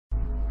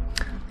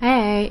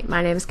Hey,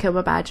 my name is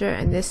Kilba Badger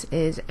and this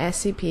is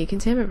SCP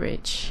Containment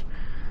Breach.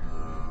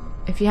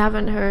 If you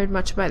haven't heard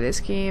much about this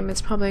game,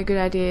 it's probably a good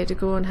idea to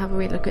go and have a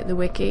wee look at the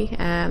wiki.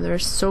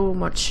 There's so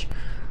much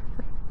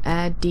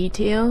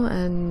detail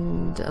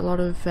and a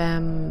lot of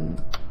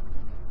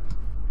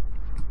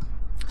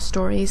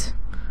stories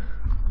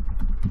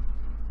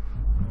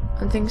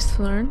and things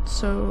to learn.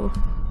 So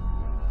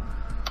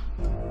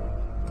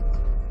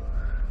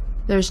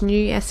there's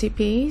new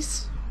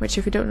SCPs, which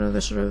if you don't know,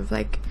 they're sort of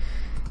like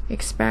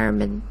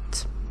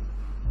experiment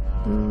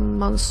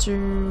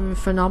monster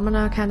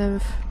phenomena kind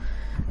of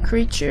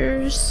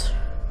creatures,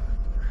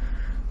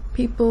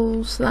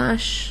 people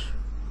slash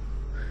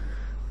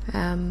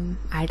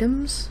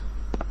items.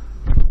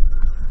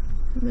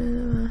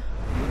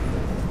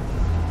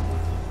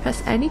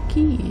 Press any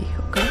key.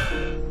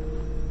 Okay.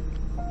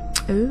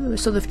 Oh,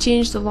 so they've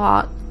changed a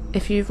lot.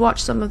 If you've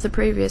watched some of the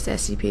previous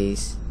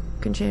SCPs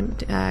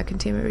containment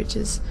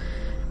breaches,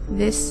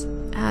 this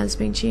has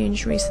been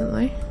changed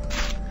recently.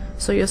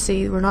 So you'll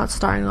see we're not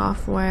starting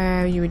off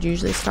where you would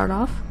usually start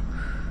off.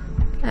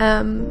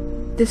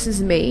 This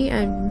is me.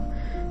 I'm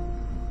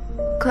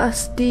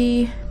Class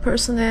D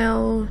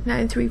Personnel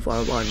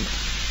 9341.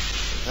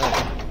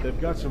 Hey, they've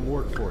got some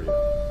work for you.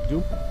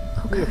 Do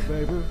me a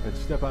favor and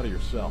step out of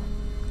your cell.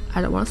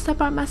 I don't want to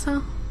step out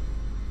myself.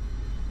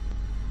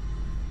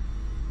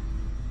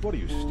 What are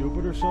you,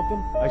 stupid or something?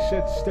 I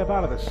said step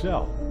out of the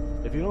cell.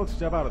 If you don't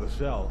step out of the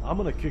cell, I'm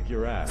gonna kick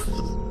your ass.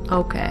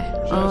 Okay.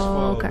 Just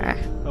follow Okay.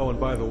 me. Oh, and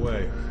by the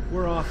way,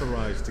 we're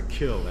authorized to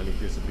kill any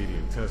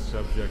disobedient test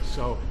subjects,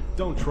 so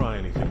don't try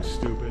anything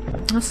stupid.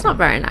 That's not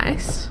very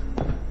nice.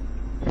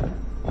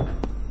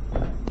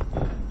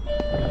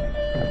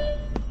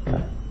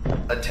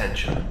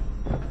 Attention.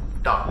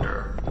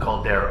 Dr.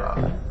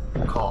 Caldera.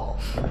 Call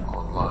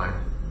on line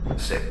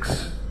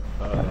 6.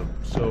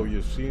 So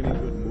you see any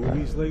good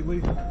movies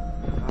lately?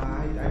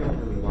 I don't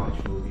really watch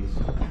movies.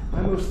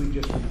 I mostly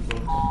just read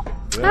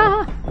books.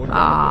 Yeah?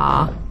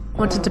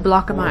 Wanted to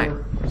block him out.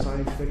 Horror,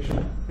 science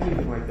fiction,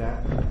 anything like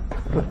that.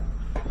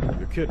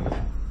 You're kidding.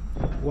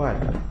 What?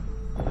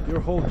 Your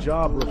whole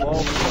job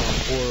revolves around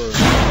horror.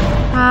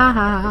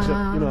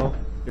 Except, you know,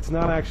 it's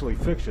not actually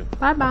fiction.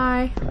 Bye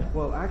bye.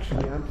 Well,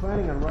 actually, I'm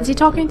planning on writing... Is he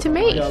talking to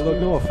me? Yeah, look,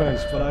 no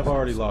offense, but I've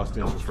already lost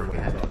interest in what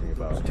you're Forget talking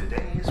about.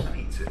 Today's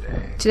pizza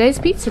day. Today's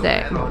pizza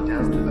day. Head on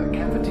down to the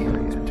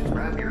cafeteria to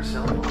grab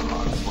yourself a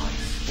hot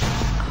slice.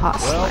 Hot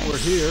Well, slice. we're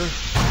here.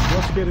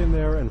 Just get in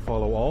there and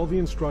follow all the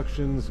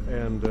instructions,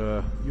 and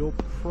you'll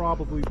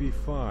probably be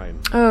fine.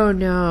 Oh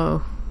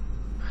no.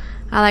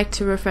 I like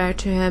to refer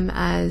to him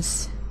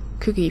as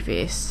Cookie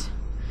Face.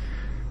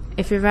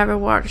 If you've ever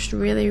watched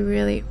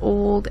really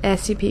old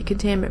SCP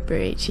Containment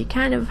Breach, he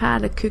kind of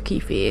had a cookie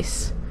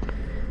face.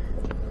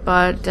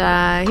 But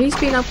he's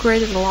been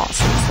upgraded a lot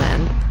since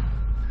then.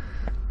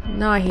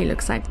 Now he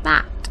looks like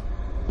that.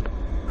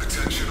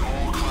 Attention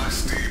all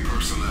Class D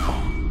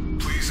personnel.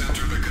 Please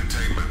enter the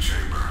containment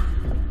chamber.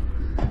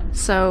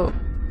 So,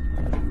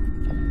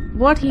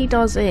 what he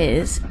does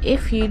is,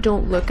 if you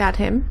don't look at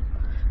him,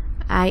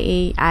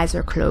 i.e. eyes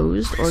are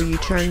closed, or you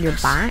turn your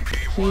back,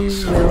 he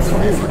will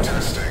move.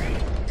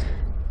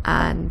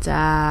 And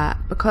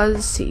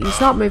because he's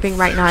not moving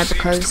right now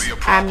because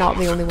I'm not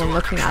the only one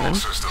looking at him.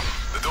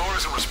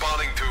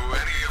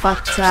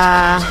 But So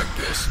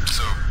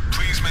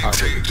please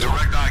maintain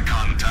direct eye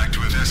contact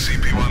with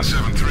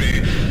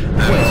SCP-173.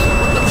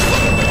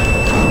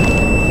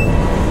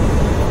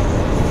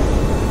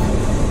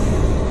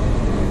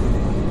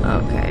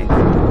 okay.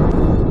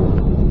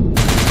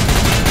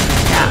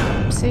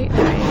 Yeah, see,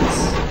 there he is.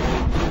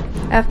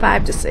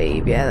 F5 to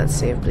save. Yeah, let's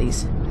save,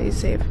 please. Please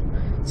save.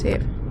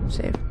 Save.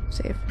 Save.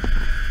 Save.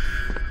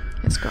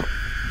 Let's go.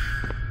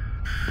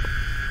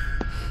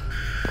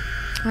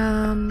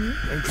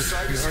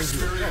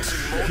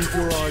 Keep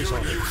your eyes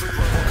on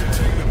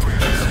it.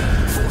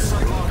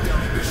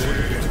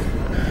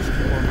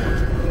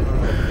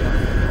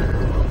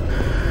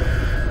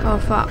 Oh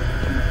fuck.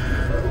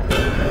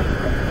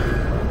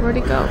 Where'd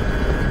he go?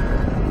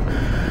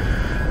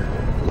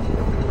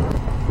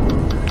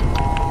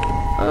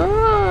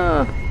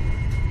 Oh!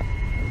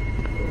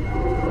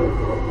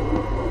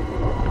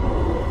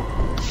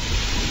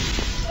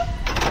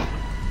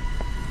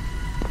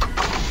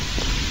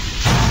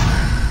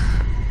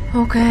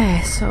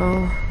 Okay,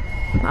 so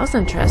that was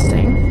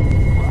interesting.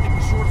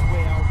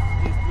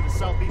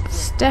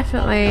 It's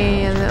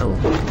definitely a little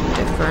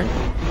different.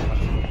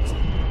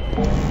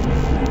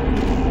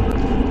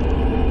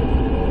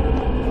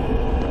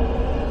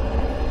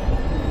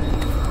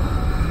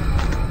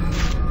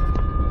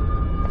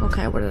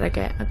 Okay, what did I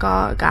get? I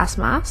got a gas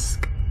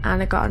mask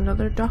and I got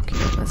another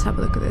document. Let's have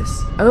a look at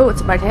this. Oh,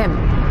 it's about him.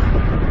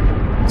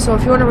 So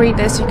if you want to read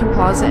this, you can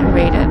pause it and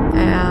read it.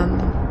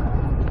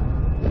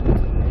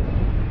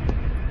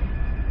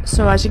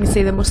 So as you can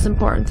see, the most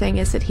important thing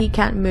is that he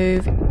can't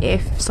move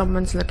if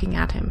someone's looking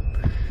at him.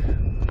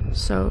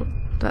 So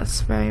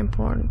that's a very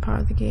important part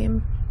of the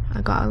game.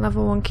 I got a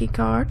level 1 key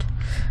card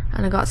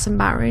and I got some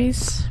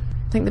batteries.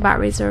 I think the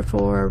batteries are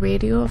for a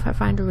radio, if I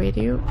find a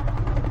radio.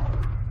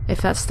 If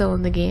that's still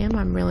in the game,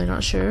 I'm really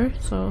not sure,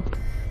 so...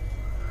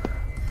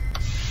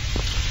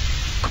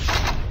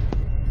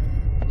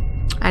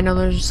 I know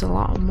there's a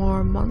lot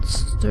more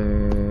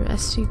monster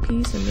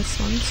SCPs in this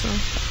one, so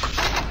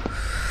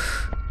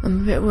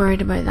I'm a bit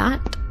worried about that.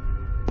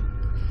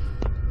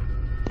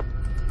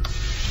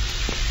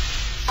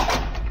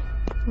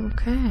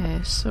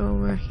 Okay, so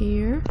we're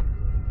here,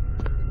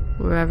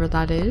 wherever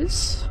that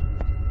is.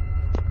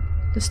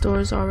 This door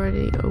is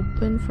already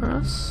open for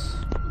us.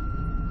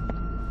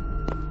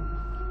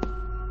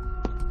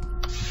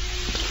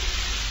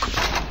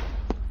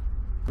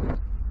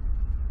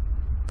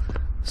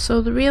 So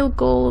the real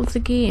goal of the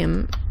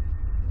game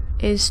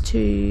is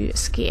to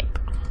escape.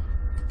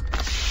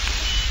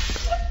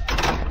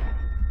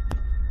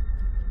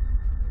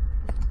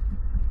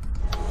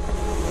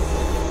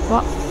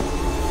 What?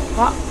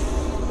 What?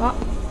 What?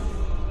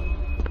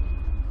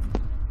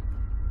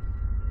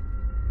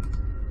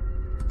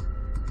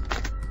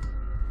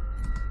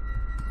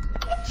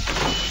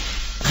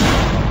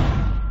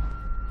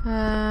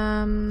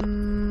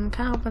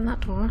 Can't open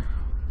that door.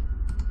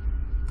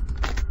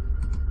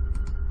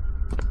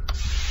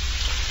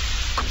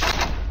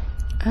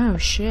 Oh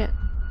shit,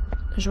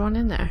 there's one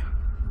in there.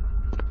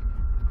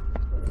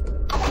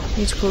 I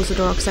need to close the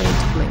door because I need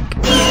to blink.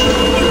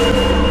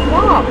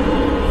 What?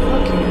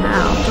 Fucking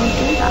hell, don't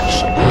do that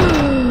shit.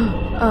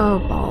 Oh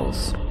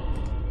balls.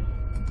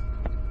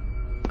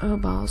 Oh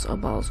balls, oh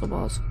balls, oh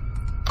balls.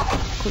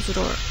 Close the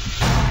door.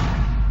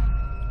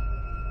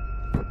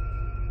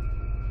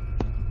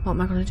 What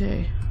am I gonna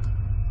do?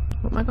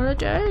 What am I gonna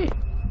do?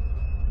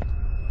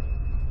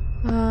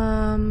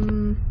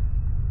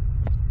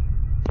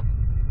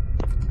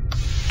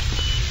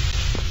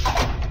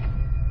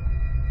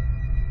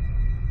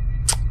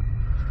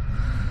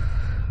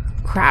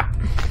 Crap.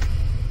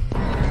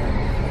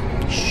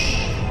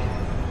 Shh.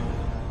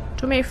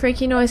 Don't make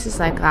freaky noises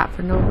like that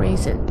for no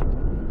reason.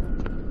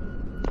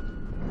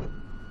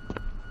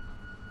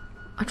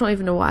 I don't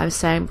even know what I was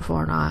saying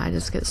before now. I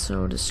just get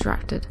so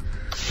distracted.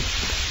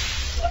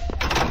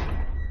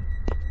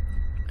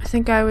 I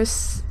think I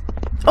was...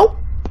 Oh!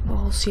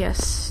 Balls,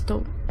 yes.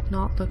 Don't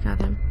not look at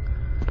him.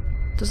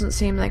 Doesn't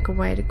seem like a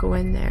way to go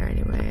in there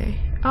anyway.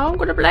 Oh, I'm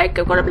gonna blink!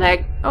 I'm gonna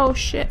blink! Oh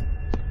shit.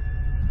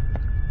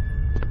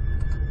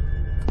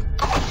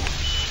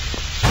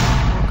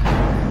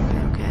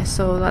 Okay,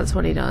 so that's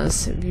what he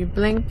does. If you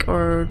blink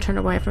or turn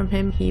away from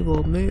him, he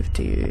will move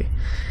to you.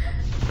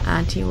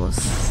 And he will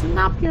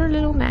snap your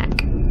little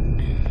neck.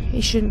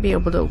 He shouldn't be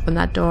able to open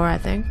that door, I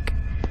think.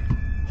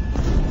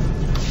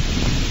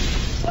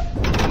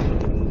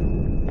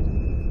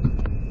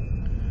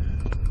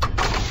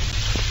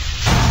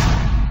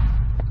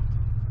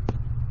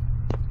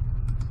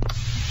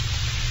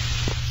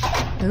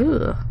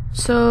 Ooh.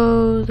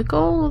 So the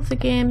goal of the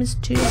game is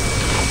to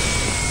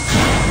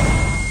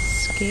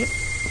escape.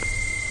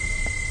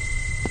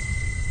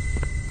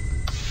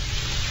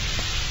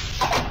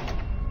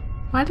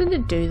 Why did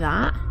it do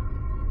that?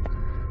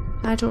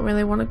 I don't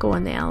really want to go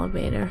in the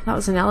elevator. That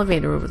was an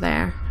elevator over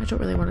there. I don't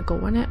really want to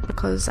go in it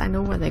because I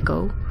know where they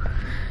go.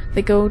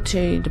 They go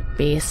to the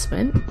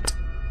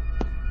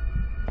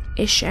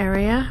basement-ish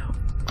area,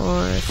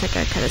 or it's like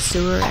a kind of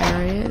sewer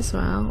area as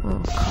well.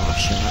 Oh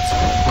gosh, that's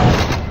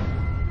good.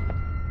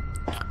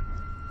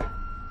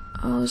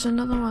 Oh, there's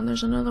another one,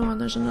 there's another one,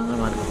 there's another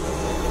one.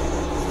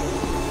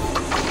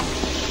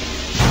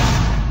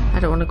 I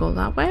don't want to go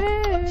that way.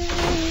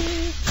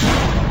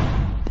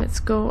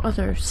 Let's go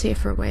other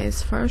safer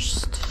ways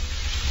first.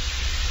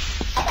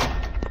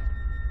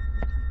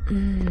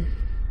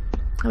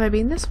 Have I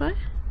been this way?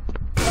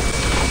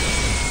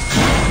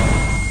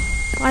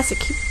 Why does it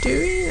keep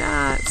doing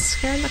that? It's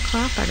scaring the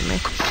crap out of me.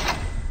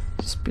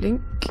 Just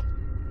blink.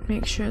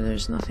 Make sure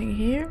there's nothing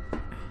here.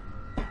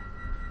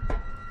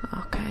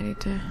 Okay, I need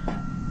to...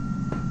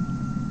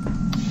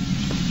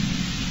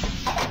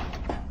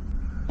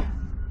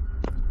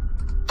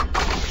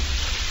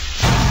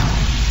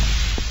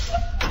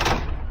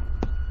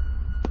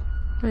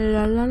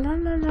 La la la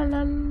la la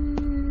la.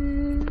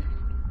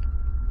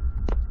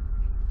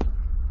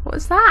 What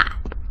was that?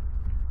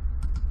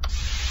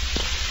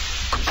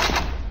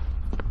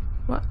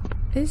 What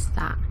is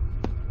that?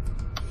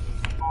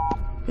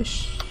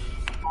 Fish.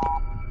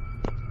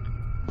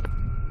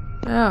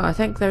 Oh, I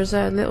think there's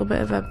a little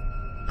bit of a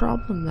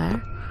problem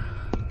there.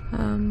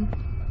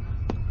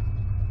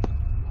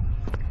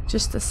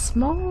 Just a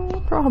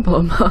small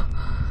problem.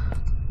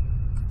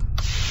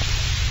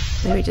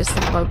 Maybe just a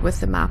bug with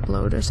the map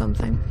load or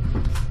something.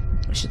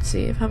 I should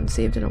save. Haven't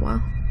saved in a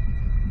while.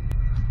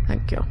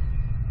 Thank you.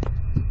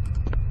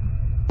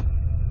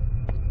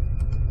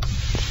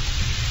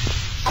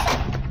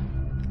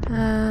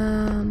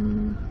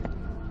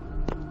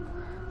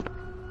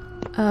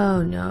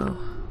 Oh no.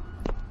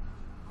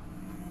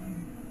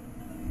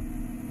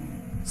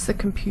 It's the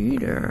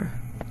computer.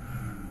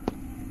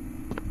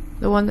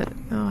 The one that...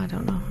 Oh, I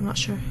don't know. I'm not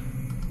sure.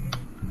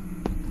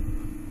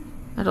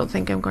 I don't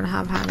think I'm going to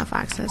have high enough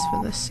access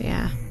for this,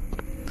 yeah.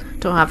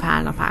 Don't have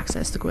high enough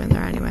access to go in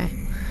there anyway.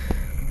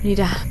 I need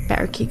a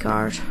better key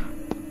card.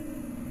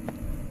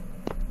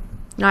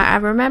 Now I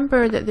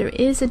remember that there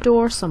is a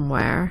door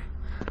somewhere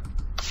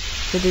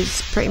that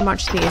is pretty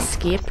much the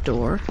escape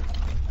door.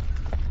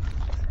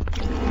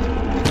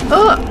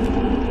 Oh!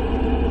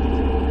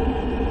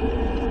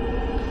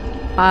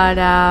 But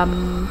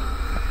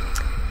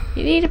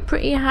you need a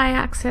pretty high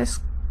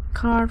access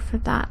card for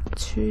that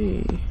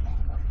too.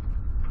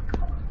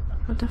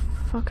 What the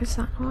fuck is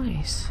that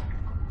noise?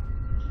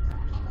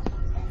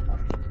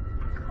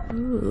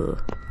 Ooh.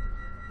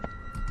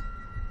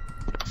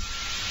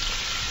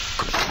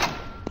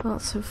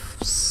 Lots of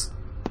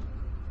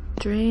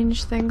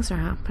strange things are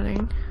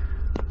happening.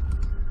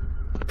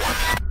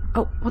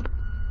 Oh, what?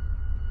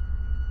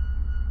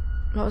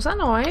 What was that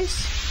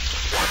noise?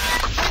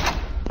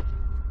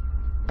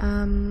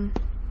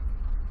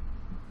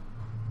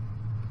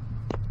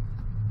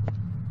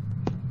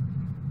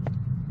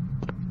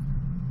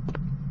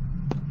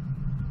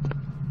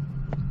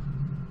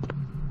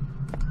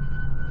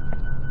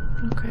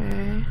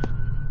 Okay.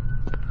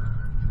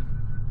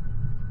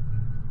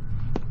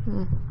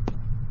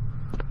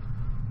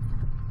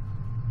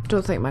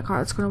 Don't think my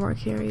card's gonna work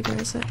here either,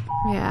 is it?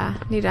 Yeah,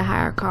 need a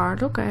higher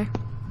card. Okay.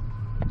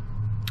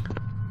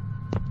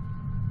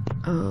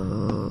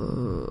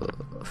 Oh,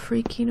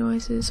 freaky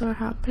noises are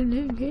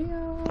happening here.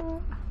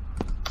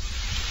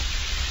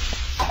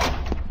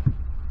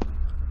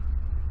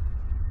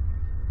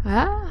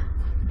 Ah.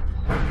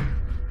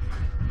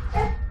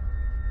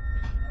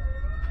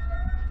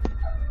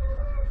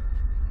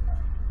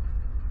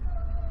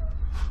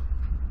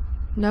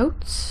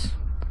 Notes?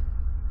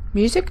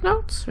 Music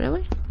notes?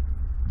 Really?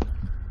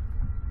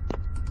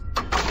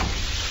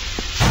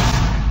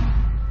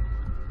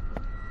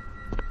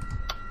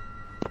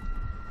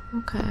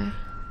 Okay.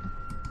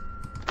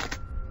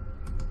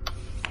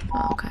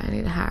 Okay, I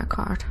need a higher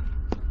card.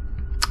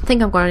 I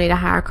think I'm gonna need a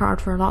higher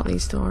card for a lot of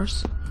these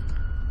doors.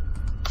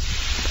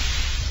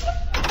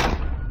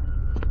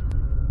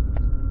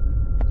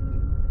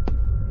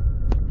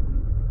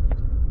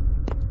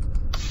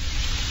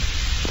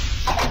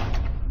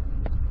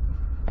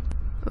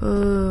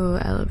 Ooh,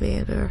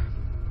 elevator.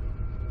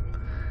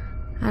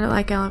 I don't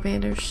like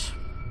elevators.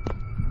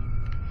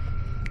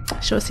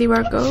 Shall we see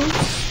where it goes?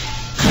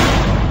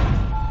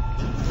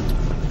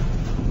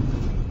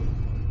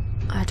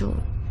 I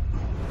don't.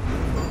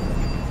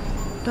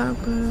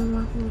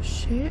 Oh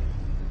shit.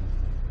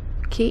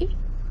 Key?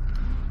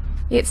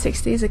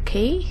 860 is a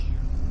key?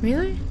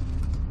 Really?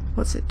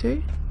 What's it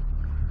do?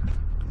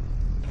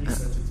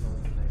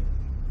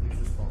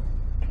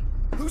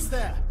 Who's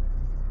that?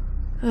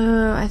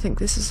 I think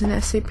this is an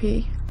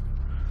SCP.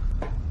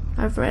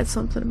 I've read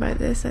something about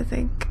this, I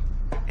think.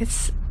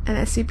 It's an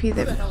SCP Who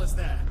the that hell is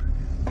that?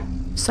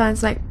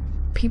 sounds like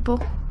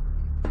people,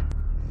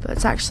 but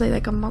it's actually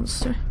like a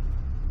monster.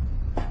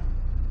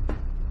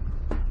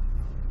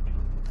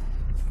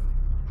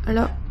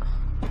 Hello?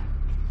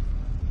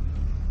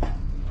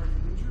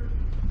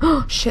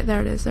 Oh shit,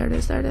 there it is, there it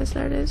is, there it is,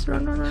 there it is.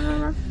 Run, run, run,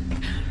 run, run.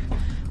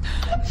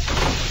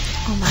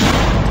 Oh my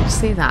god, did you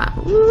see that?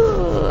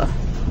 Ooh.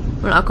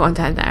 We're not going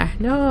down there.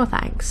 No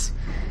thanks.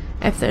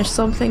 If there's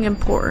something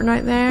important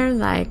out there,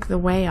 like the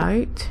way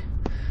out,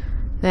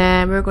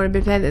 then we're going to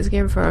be playing this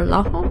game for a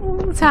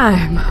long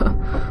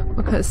time.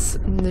 Because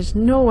there's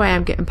no way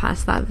I'm getting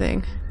past that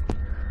thing.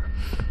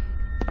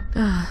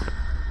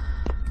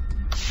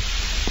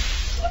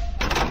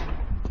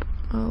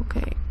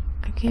 Okay,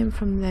 I came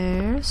from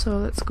there, so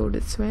let's go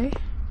this way.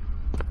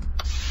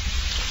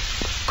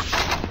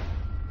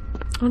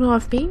 Oh no,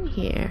 I've been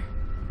here.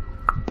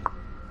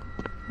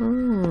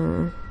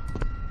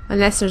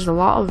 Unless there's a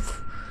lot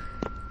of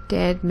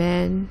dead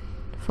men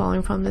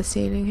falling from the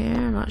ceiling here,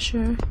 I'm not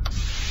sure.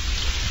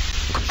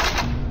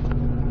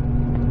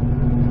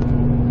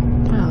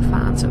 Oh,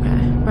 fans,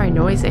 okay. Very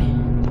noisy.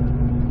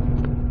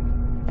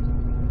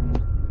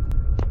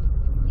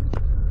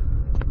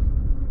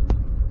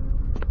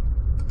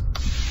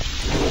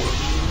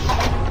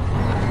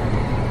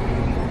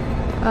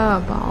 Oh,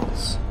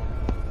 balls.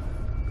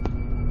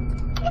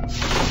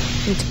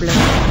 Need to blow.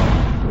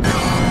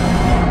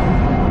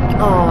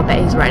 Oh, I bet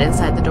he's right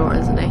inside the door,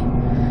 isn't he?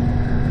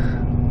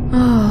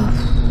 Oh.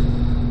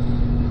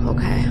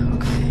 Okay,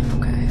 okay,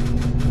 okay.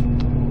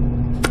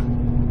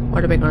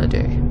 What are we gonna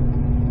do?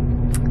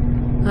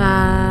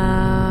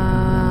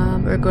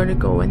 We're gonna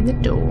go in the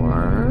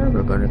door.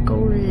 We're gonna go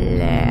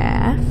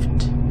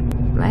left.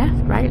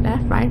 Left,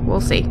 right.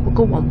 We'll see. We'll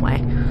go one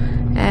way.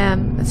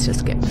 Let's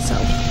just get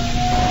myself.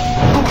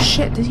 Oh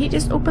shit, did he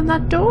just open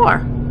that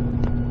door?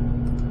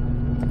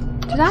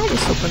 Did I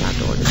just open that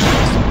door? Did I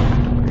just open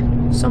that door?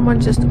 Someone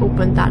just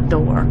opened that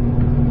door.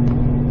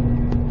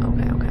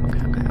 Okay.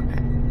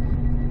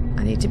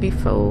 I need to be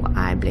full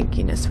eye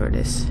blinkiness for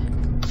this.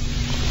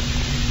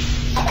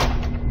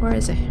 Where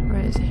is he? Where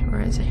is he?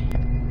 Where is he?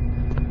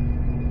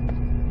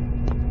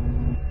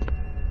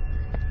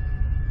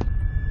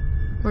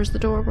 Where's the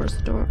door? Where's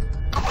the door?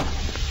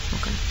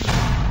 Okay.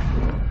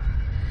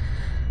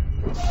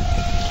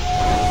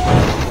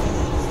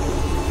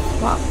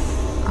 What?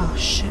 Oh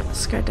shit, that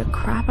scared the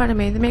crap out of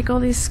me. They make all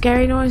these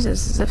scary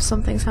noises as if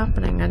something's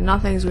happening and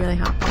nothing's really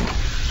happening.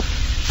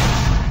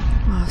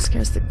 that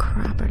scares the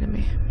crap out of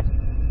me.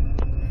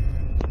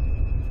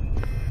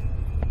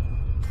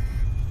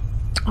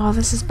 Oh,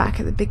 this is back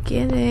at the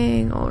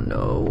beginning. Oh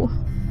no.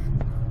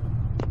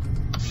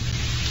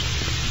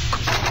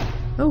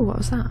 Oh, what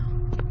was that?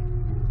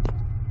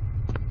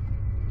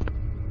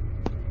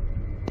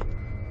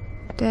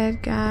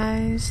 Dead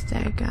guys,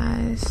 dead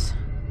guys.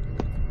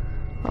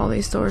 All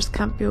these doors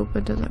can't be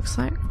opened, it looks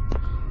like.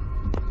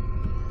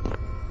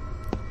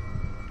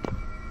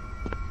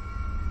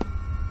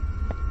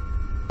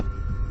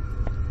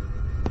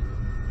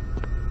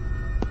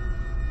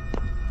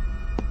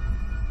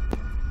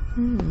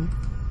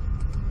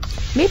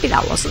 Maybe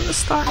that wasn't the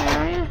start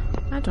area.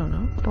 I don't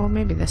know. Or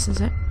maybe this is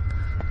it.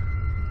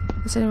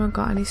 Has anyone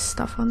got any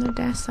stuff on their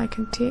desk I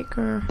can take,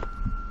 or...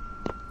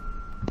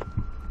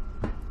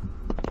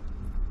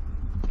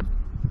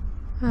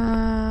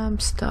 I'm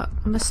stuck.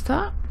 Am I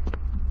stuck?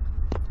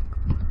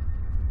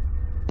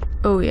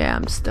 Oh yeah,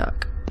 I'm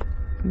stuck.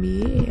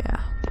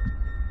 Yeah.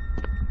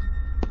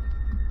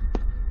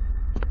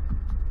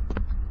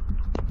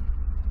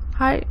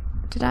 How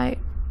did I...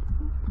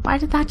 Why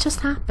did that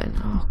just happen?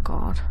 Oh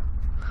god.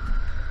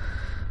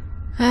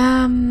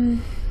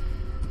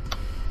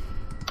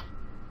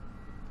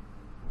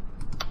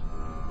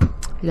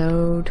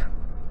 Load.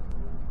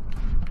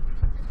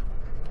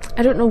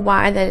 I don't know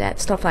why they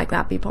let stuff like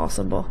that be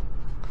possible.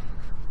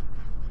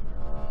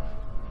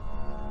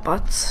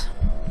 But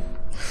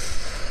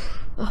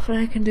nothing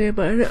I can do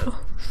about it.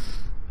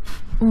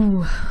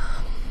 Ooh.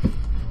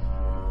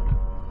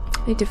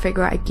 Need to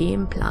figure out a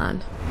game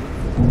plan.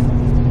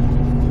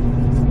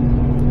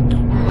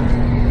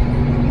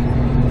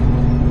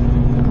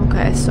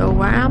 Okay, so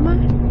where am I?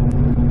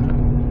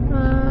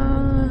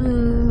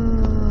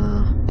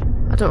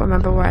 I don't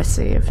remember where I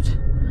saved.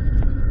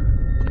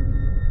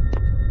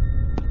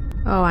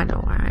 Oh, I know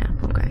where I am.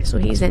 Okay, so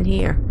he's in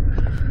here.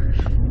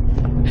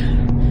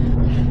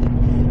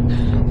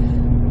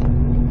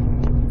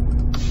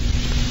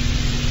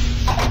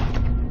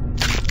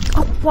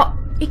 Oh, what?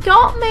 He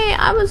got me!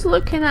 I was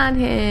looking at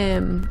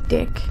him.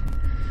 Dick.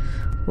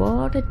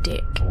 What a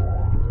dick.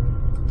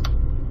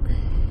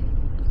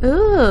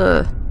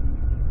 Ugh.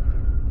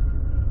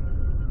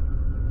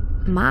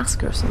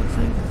 Mask or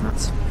something.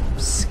 That's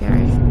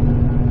scary.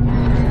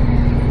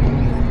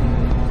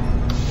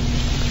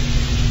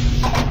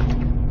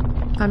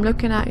 I'm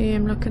looking at you,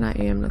 I'm looking at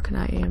you, I'm looking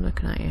at you, I'm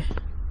looking at you.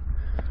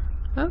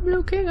 I'm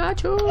looking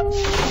at you!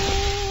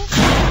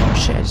 Oh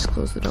shit, I just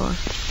closed the door.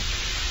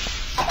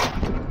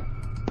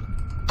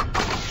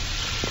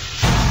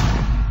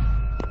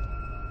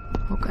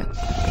 Okay.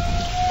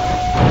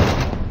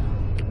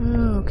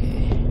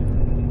 Okay.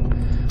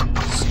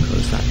 Just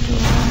close that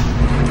door.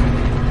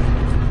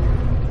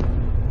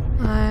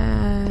 I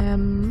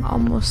am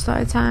almost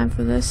out of time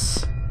for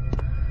this.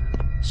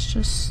 It's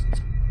just...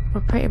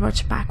 we're pretty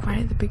much back right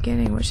at the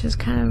beginning, which is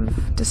kind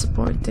of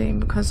disappointing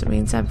because it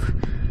means I've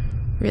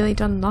really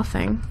done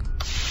nothing,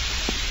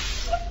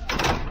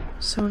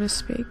 so to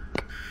speak.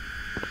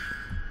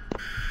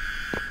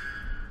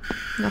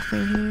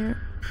 Nothing here.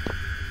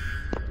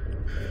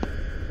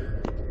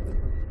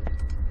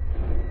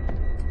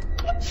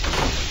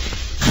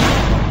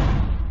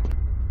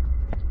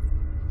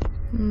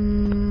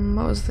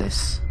 What was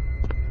this?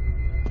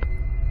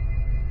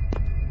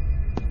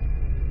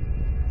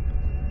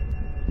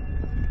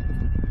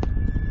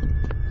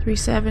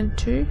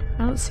 $372?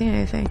 I don't see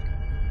anything.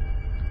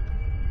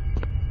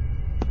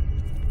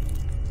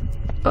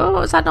 Oh,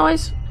 what's that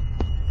noise?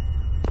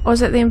 Or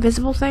is it the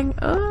invisible thing?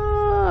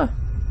 Oh!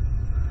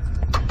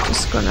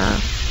 Just gonna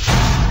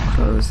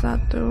close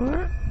that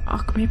door.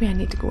 Oh, maybe I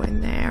need to go in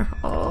there.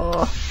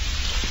 Oh!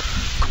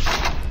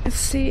 Let's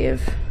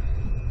save.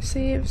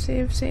 Save,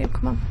 save, save.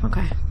 Come on.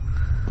 Okay.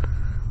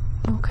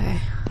 Okay.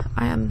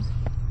 I am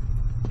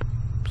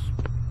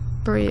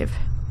brave.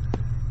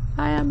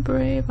 I am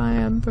brave, I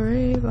am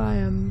brave, I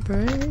am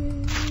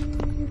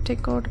brave.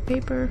 Take all the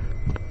paper.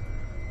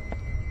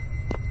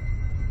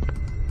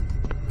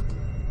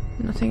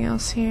 Nothing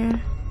else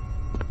here.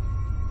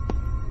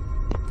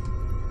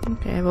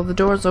 Okay, well the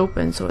door's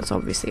open, so it's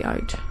obviously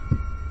out.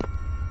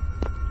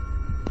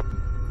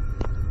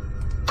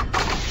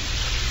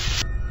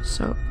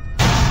 So,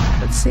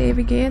 let's save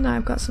again.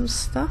 I've got some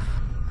stuff.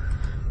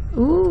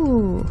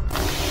 Ooh.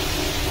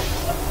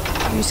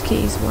 Use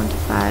keys 1 to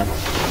 5.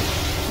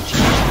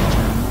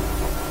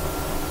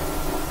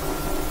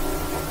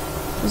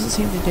 Doesn't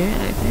seem to do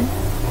anything.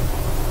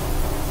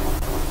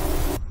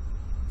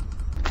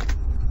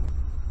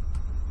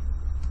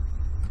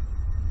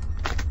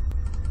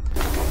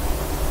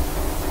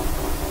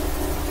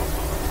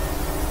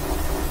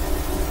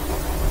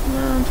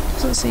 No,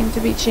 doesn't seem to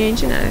be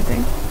changing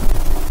anything.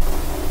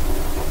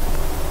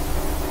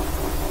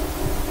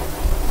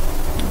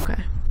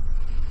 Okay.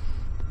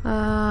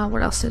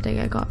 What else did I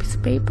get? I got a piece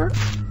of paper.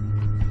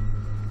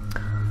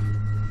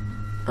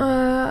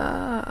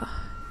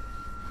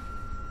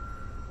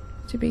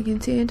 To be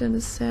contained in a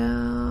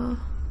cell.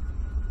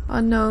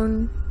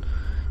 Unknown.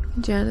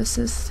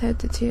 Genesis head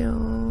to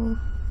tail.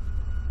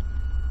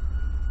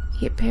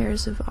 8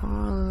 pairs of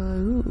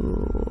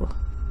ooh.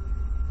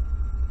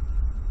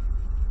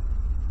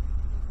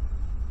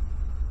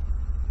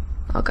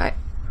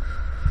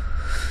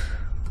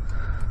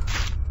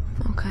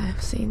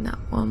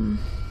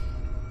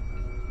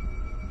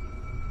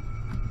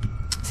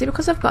 See,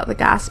 because I've got the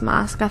gas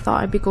mask, I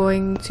thought I'd be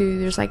going to,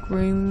 there's like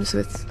rooms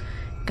with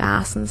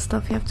gas and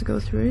stuff you have to go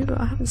through, but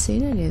I haven't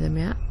seen any of them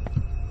yet.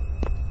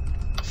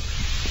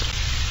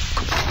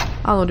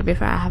 Although, to be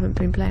fair, I haven't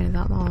been playing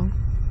that long.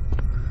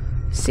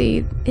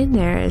 See, in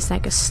there is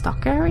like a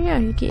stuck area.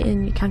 You get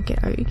in, you can't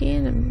get out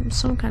again, and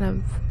some kind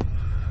of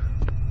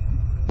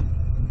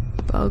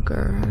bug,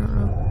 or I don't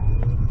know.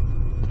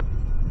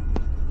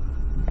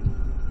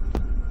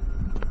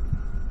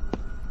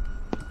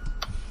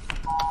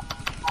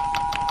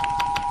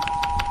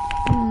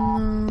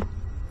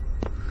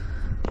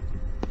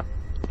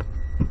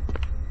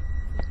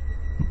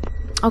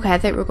 Okay, I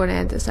think we're going to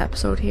end this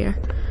episode here.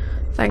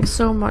 Thanks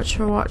so much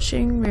for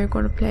watching. We're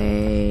going to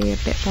play a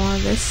bit more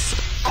of this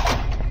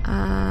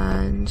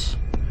and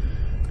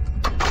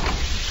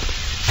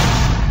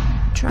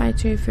try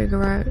to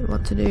figure out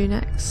what to do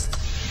next.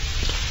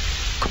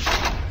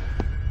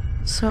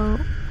 So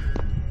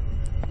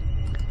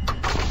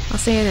I'll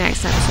see you in the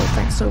next episode.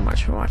 Thanks so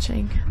much for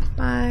watching.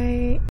 Bye.